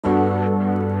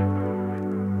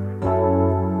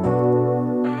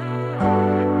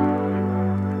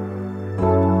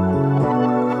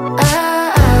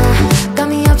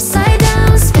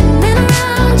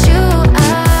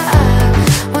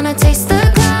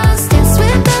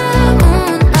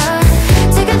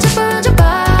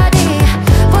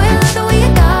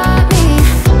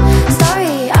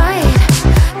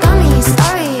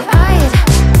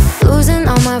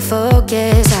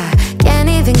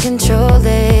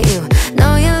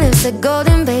it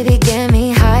golden, baby, get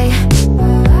me high.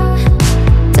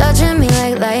 Touching me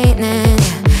like lightning,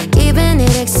 yeah. Keeping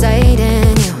it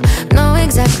exciting. You know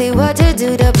exactly what to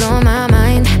do to blow my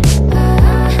mind.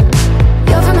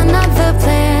 You're from another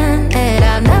planet.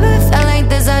 I've never felt like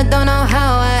this. I don't know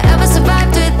how I ever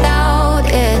survived without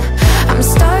it. I'm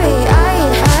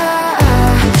starry-eyed,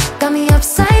 got me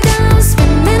upside down,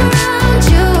 spinning around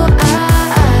you.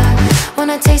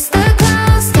 Wanna taste the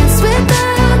clouds, dance with the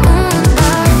moon.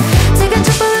 Take a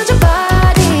trip around your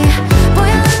body. Boy,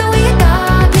 I love the way you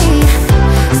got me.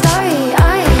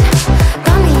 Starry-eyed,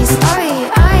 got me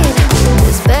starry-eyed.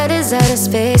 This bed is out of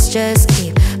space, just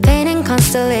keep painting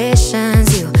constellations.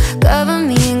 You cover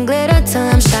me in glitter till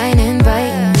I'm shining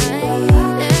bright.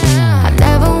 I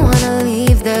never wanna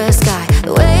leave the sky.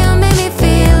 The way you made me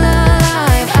feel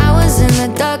alive. I was in the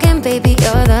dark and baby,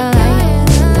 you're the light.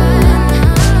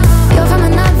 You're from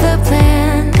another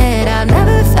planet. I've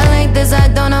never felt like this. I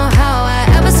don't know how I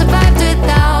ever survived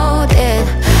without it.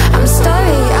 I'm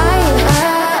starry-eyed,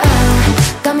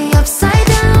 got me upside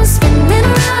down, spinning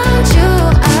around you.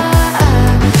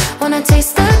 Wanna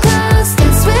taste the clouds,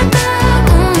 dance with the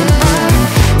moon.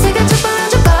 Take a trip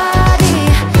around your body.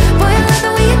 Boy, I love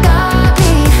the way you got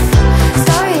me.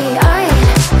 Starry-eyed,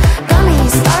 got me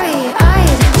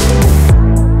starry-eyed.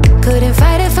 Couldn't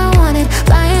fight if I wanted,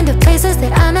 flying to places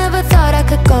that I never thought I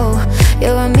could go.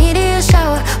 You're a meteor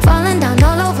shower, falling down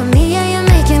all over me, yeah, you're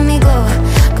making me glow.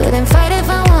 Couldn't fight if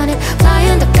I wanted,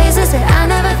 flying to places that I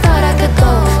never thought I could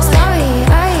go.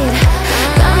 Starry-eyed,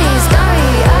 got me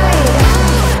starry-eyed,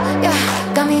 yeah,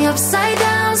 got me upside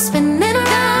down, spinning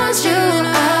around you.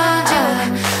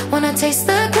 Wanna taste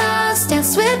the